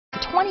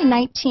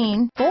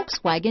2019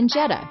 Volkswagen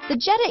Jetta. The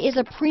Jetta is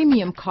a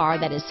premium car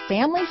that is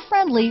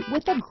family-friendly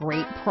with a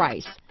great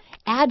price.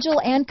 Agile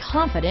and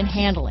confident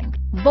handling.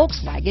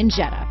 Volkswagen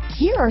Jetta.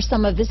 Here are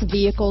some of this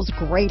vehicle's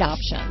great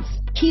options: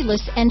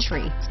 keyless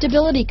entry,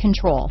 stability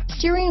control,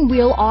 steering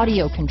wheel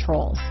audio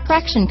controls,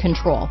 traction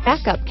control,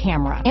 backup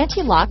camera,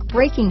 anti-lock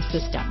braking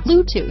system,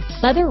 Bluetooth,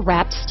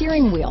 leather-wrapped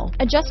steering wheel,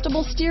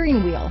 adjustable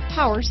steering wheel,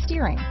 power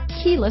steering,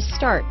 keyless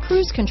start,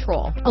 cruise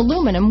control,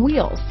 aluminum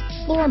wheels,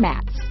 floor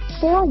mats,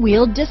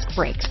 four-wheel disc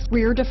brakes,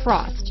 rear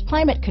defrost,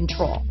 climate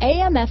control,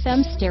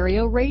 AM/FM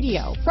stereo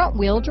radio,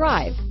 front-wheel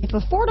drive. If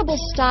affordable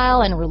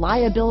style and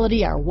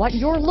reliability are what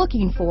you're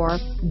looking for,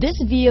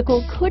 this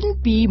vehicle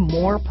couldn't be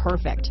more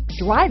perfect.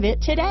 Drive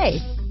it today.